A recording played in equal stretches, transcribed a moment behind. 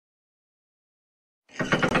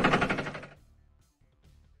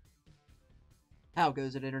How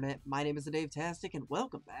goes it, Internet? My name is Dave Tastic, and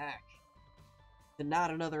welcome back to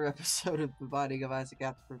not another episode of The Binding of Isaac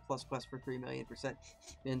Afterbirth Plus Quest for 3,000,000%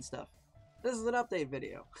 and stuff. This is an update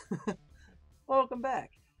video. Welcome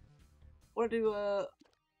back. Wanted to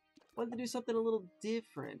do something a little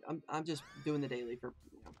different. I'm just doing the daily for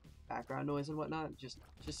background noise and whatnot, just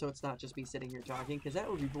so it's not just me sitting here talking, because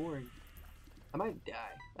that would be boring. I might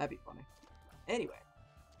die. That'd be funny. Anyway.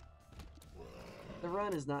 The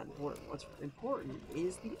run is not important. What's important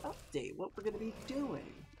is the update, what we're going to be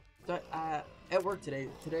doing. So, at work today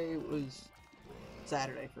was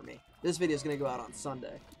Saturday for me. This video is going to go out on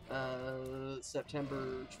Sunday,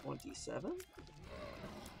 September 27th?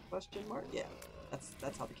 Question mark? Yeah, that's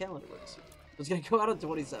how the calendar works. It's going to go out on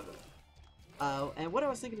 27th. And what I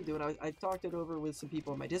was thinking of doing, I talked it over with some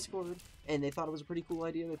people in my Discord, and they thought it was a pretty cool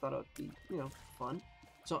idea. They thought it would be, fun.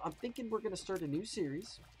 So I'm thinking we're going to start a new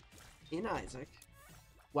series in Isaac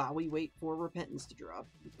while we wait for Repentance to drop,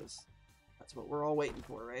 because that's what we're all waiting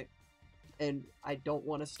for, right? And I don't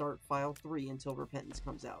want to start File 3 until Repentance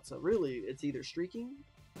comes out. So really, it's either streaking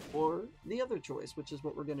or the other choice, which is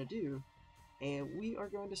what we're going to do. And we are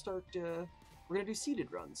going to start, we're going to do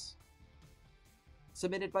seeded runs.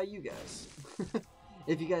 Submitted by you guys.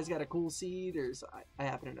 If you guys got a cool seed, or I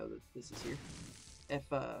happen to know that this is here. If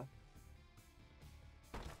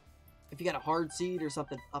you got a hard seed or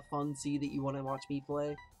something, a fun seed that you want to watch me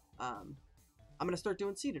play, I'm going to start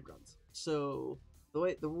doing seeded runs. So,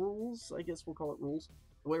 the rules, I guess we'll call it rules,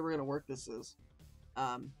 the way we're going to work this is,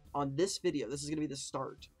 on this video, this is going to be the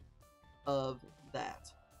start of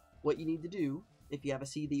that. What you need to do, if you have a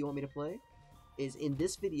seed that you want me to play, is in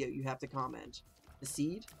this video you have to comment the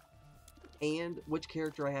seed and which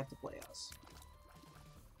character I have to play as.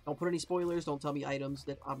 Don't put any spoilers, don't tell me items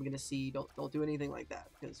that I'm going to see, don't do anything like that,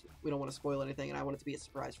 because we don't want to spoil anything, and I want it to be a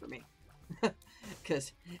surprise for me.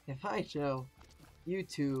 Because if I know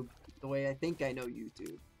YouTube the way I think I know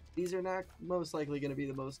YouTube, these are not most likely going to be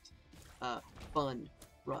the most fun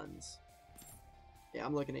runs. Yeah,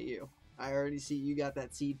 I'm looking at you. I already see you got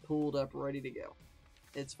that seed pulled up, ready to go.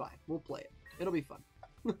 It's fine. We'll play it. It'll be fun.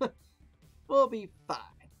 We'll be fine.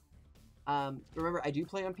 Remember, I do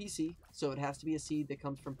play on PC, so it has to be a seed that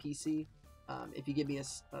comes from PC. If you give me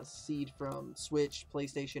a seed from Switch,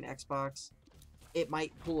 PlayStation, Xbox, it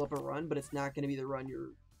might pull up a run, but it's not going to be the run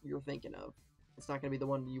you're thinking of. It's not going to be the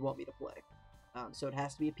one you want me to play. So it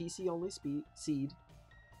has to be a PC-only seed.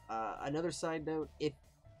 Another side note, if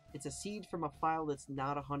it's a seed from a file that's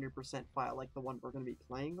not a 100% file, like the one we're going to be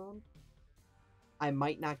playing on, I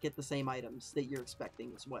might not get the same items that you're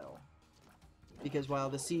expecting as well. Because while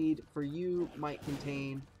the seed for you might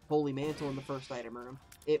contain Holy Mantle in the first item room,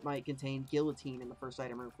 it might contain Guillotine in the first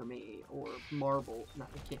item room for me, or Marble. No,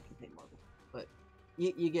 it can't contain Marble, but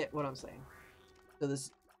you get what I'm saying. So the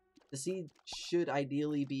seed should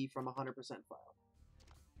ideally be from a 100% file.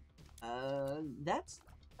 That's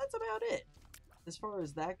about it. As far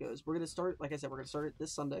as that goes, we're going to start, like I said, we're going to start it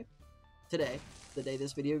this Sunday, today, the day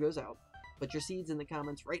this video goes out. Put your seeds in the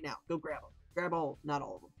comments right now. Go grab them. Grab all, not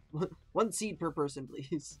all of them. One seed per person,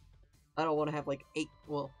 please. I don't want to have like 8,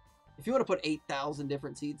 well, if you want to put 8,000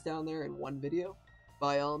 different seeds down there in one video,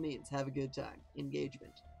 by all means, have a good time.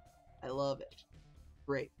 Engagement. I love it.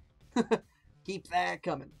 Great. Keep that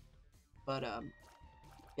coming. But,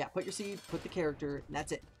 yeah, put your seed, put the character, and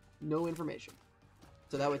that's it. No information.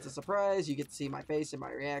 So that way it's a surprise, you get to see my face and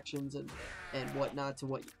my reactions and whatnot to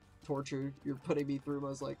what torture you're putting me through,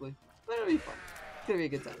 most likely. But it'll be fun. It's gonna be a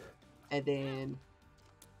good time. And then,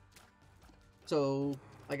 so,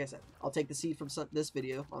 like I said, I'll take the seed from this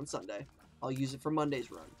video on Sunday. I'll use it for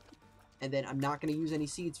Monday's run. And then I'm not going to use any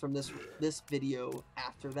seeds from this video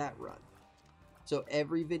after that run. So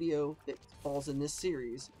every video that falls in this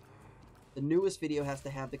series, the newest video has to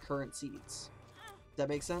have the current seeds. Does that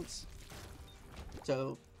make sense?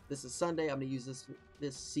 So this is Sunday. I'm going to use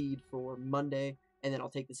this seed for Monday, and then I'll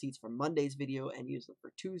take the seeds from Monday's video and use them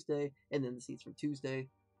for Tuesday, and then the seeds from Tuesday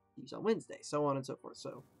use on Wednesday, so on and so forth.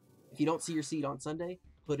 So if you don't see your seed on Sunday,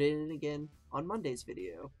 put it in again on Monday's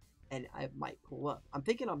video, and I might pull up. I'm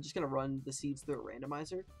thinking I'm just going to run the seeds through a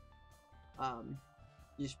randomizer.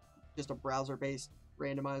 Just a browser-based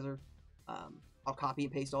randomizer. I'll copy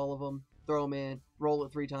and paste all of them, throw them in, roll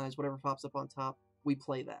it 3 times, whatever pops up on top, we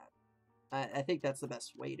play that. I think that's the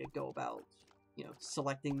best way to go about,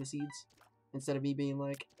 selecting the seeds, instead of me being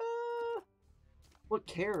like, what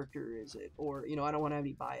character is it? Or, I don't want to have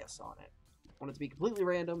any bias on it. I want it to be completely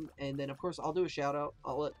random, and then, of course, I'll do a shout-out.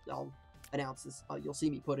 I'll announce this. You'll see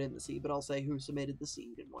me put in the seed, but I'll say who submitted the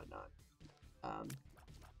seed and whatnot.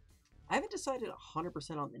 I haven't decided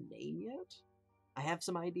 100% on the name yet. I have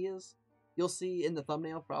some ideas. You'll see in the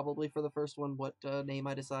thumbnail probably for the first one what name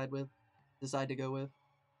I decide to go with.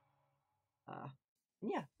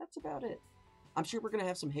 Yeah, that's about it. I'm sure we're gonna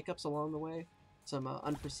have some hiccups along the way, some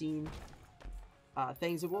unforeseen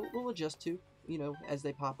things that we'll adjust to, you know, as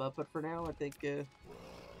they pop up. But for now, I think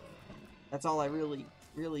that's all I really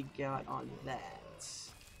got on that.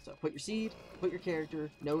 So put your seed, put your character,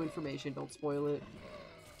 no information, don't spoil it.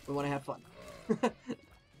 We want to have fun.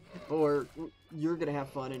 Or you're going to have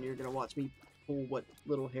fun and you're going to watch me pull what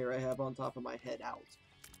little hair I have on top of my head out.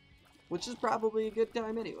 Which is probably a good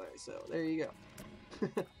time anyway, so there you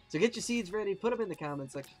go. So get your seeds ready, put them in the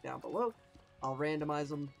comment section down below. I'll randomize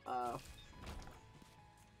them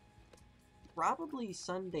probably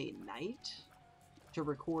Sunday night to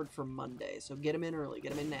record for Monday. So get them in early,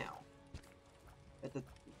 get them in now.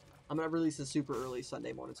 I'm going to release a super early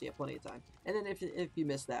Sunday morning, so you have plenty of time. And then if you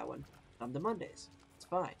miss that one, come to Mondays. It's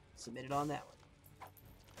fine. Submit it on that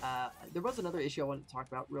one. There was another issue I wanted to talk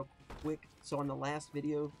about real quick. So on the last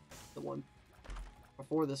video, the one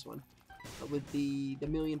before this one, with the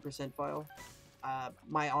 1,000,000% file,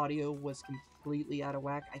 my audio was completely out of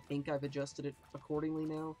whack. I think I've adjusted it accordingly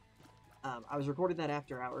now. I was recording that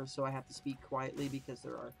after hours, so I have to speak quietly because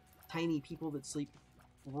there are tiny people that sleep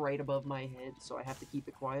right above my head, so I have to keep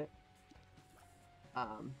it quiet.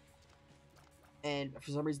 And for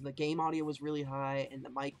some reason the game audio was really high and the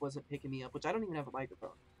mic wasn't picking me up, which I don't even have a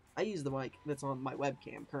microphone. I use the mic that's on my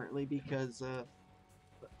webcam currently because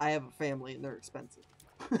I have a family and they're expensive.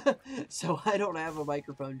 So I don't have a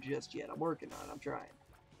microphone just yet. I'm working on it. I'm trying.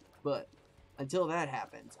 But until that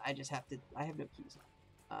happens, I have no keys.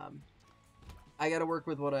 I gotta work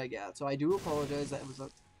with what I got. So I do apologize. That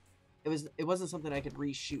it wasn't something I could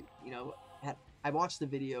reshoot. You know, I watched the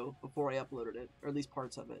video before I uploaded it, or at least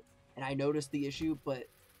parts of it, and I noticed the issue, but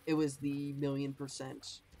it was the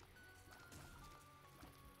 1,000,000%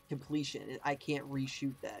 completion. I can't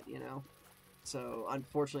reshoot that, you know? So,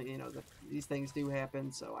 unfortunately, you know, these things do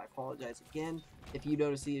happen, so I apologize again. If you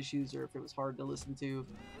notice the issues or if it was hard to listen to,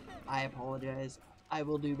 I apologize. I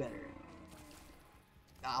will do better.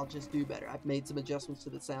 I'll just do better. I've made some adjustments to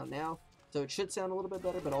the sound now, so it should sound a little bit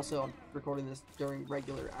better, but also I'm recording this during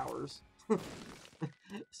regular hours.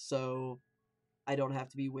 So I don't have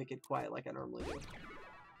to be wicked quiet like I normally do.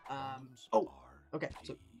 Oh, okay,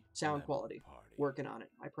 so sound quality. Working on it.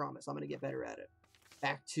 I promise. I'm going to get better at it.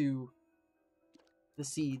 Back to the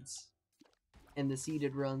seeds and the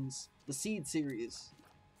seeded runs. The seed series.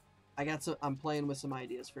 I'm playing with some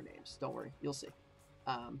ideas for names. Don't worry. You'll see.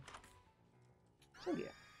 So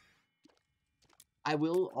yeah. I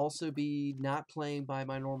will also be not playing by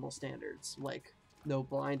my normal standards, like no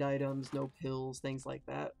blind items, no pills, things like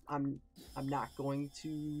that. I'm not going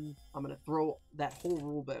to. I'm gonna throw that whole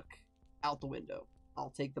rulebook out the window.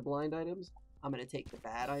 I'll take the blind items. I'm gonna take the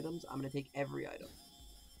bad items. I'm gonna take every item.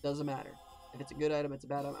 Doesn't matter. If it's a good item, it's a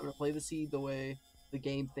bad item. I'm gonna play the seed the way the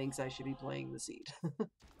game thinks I should be playing the seed.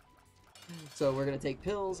 So we're gonna take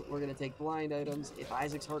pills. We're gonna take blind items. If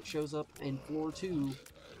Isaac's Heart shows up in floor 2,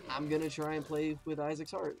 I'm gonna try and play with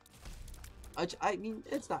Isaac's Heart. I mean,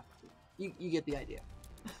 it's not. You get the idea.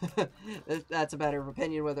 That's a matter of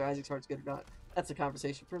opinion whether Isaac's Heart's good or not. That's a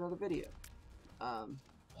conversation for another video.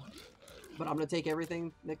 But I'm gonna take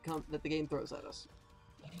everything that the game throws at us.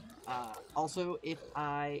 Also, if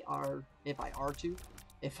I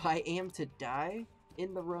am to die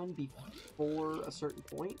in the run before a certain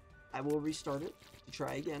point, I will restart it to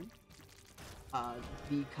try again.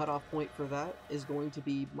 The cutoff point for that is going to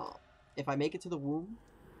be Mom. If I make it to the womb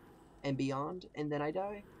and beyond, and then I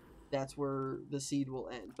die, that's where the seed will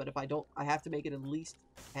end. But if I don't, I have to make it at least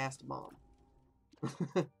past Mom.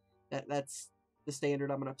 That's the standard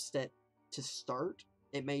I'm going to set to start.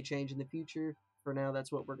 It may change in the future. For now,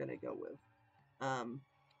 that's what we're going to go with. I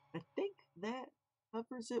think that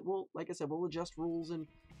covers it. Like I said, we'll adjust rules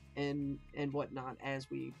and whatnot as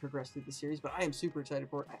we progress through the series. But I am super excited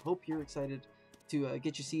for it. I hope you're excited to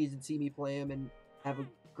get your seeds and see me play them and have a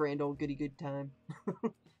grand old goody good time.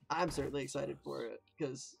 I'm certainly excited for it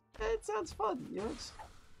because it sounds fun. You know,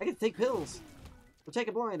 I get to take pills. We're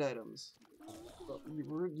taking blind items.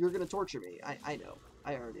 You're gonna torture me. I know.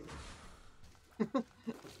 I already know.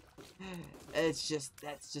 That's just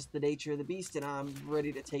the nature of the beast, and I'm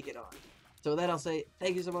ready to take it on. So with that, I'll say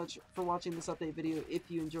thank you so much for watching this update video.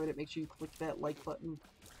 If you enjoyed it, make sure you click that like button.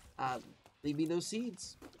 Leave me those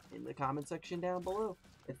seeds in the comment section down below.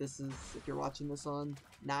 If you're watching this on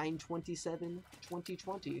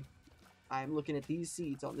 9/27/2020, I'm looking at these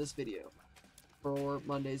seeds on this video for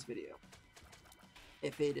Monday's video.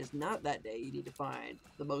 If it is not that day, you need to find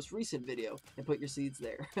the most recent video and put your seeds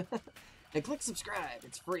there. And click subscribe.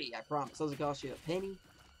 It's free, I promise. Doesn't cost you a penny.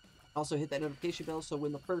 Also hit that notification bell so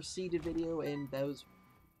when the first seeded video and those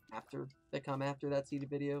that come after that seeded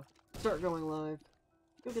video start going live,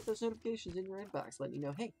 you'll get those notifications in your inbox letting you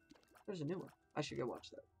know, hey, there's a new one. I should go watch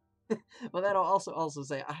that. Well, that'll also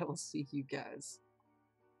say I will see you guys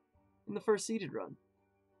in the first seeded run.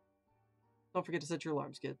 Don't forget to set your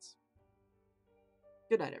alarms, kids.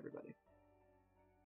 Good night, everybody.